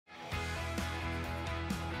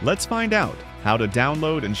Let's find out how to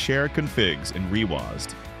download and share configs in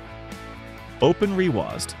reWASD. Open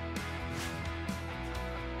reWASD.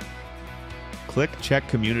 Click Check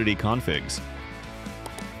Community Configs.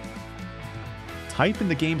 Type in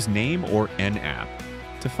the game's name or napp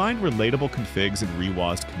to find relatable configs in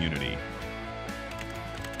reWASD community.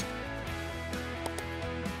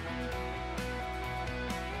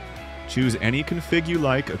 Choose any config you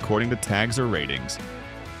like according to tags or ratings.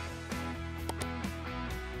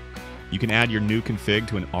 You can add your new config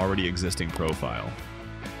to an already existing profile,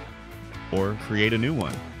 or create a new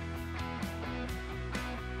one.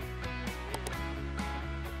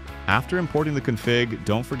 After importing the config,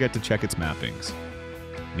 don't forget to check its mappings.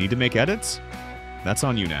 Need to make edits? That's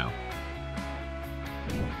on you now.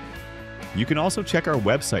 You can also check our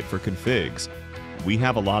website for configs. We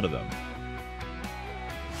have a lot of them.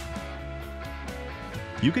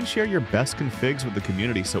 You can share your best configs with the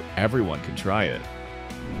community so everyone can try it.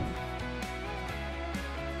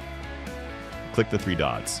 Click the three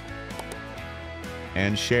dots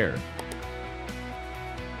and share.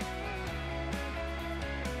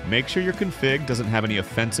 Make sure your config doesn't have any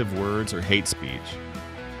offensive words or hate speech.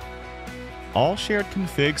 All shared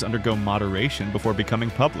configs undergo moderation before becoming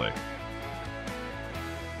public.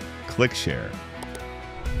 Click Share.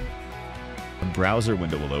 A browser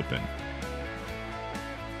window will open.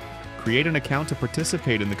 Create an account to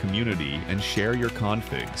participate in the community and share your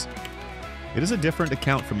configs. It is a different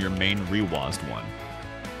account from your main reWASD one.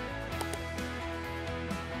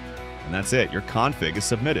 And that's it, your config is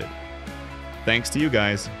submitted. Thanks to you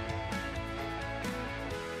guys.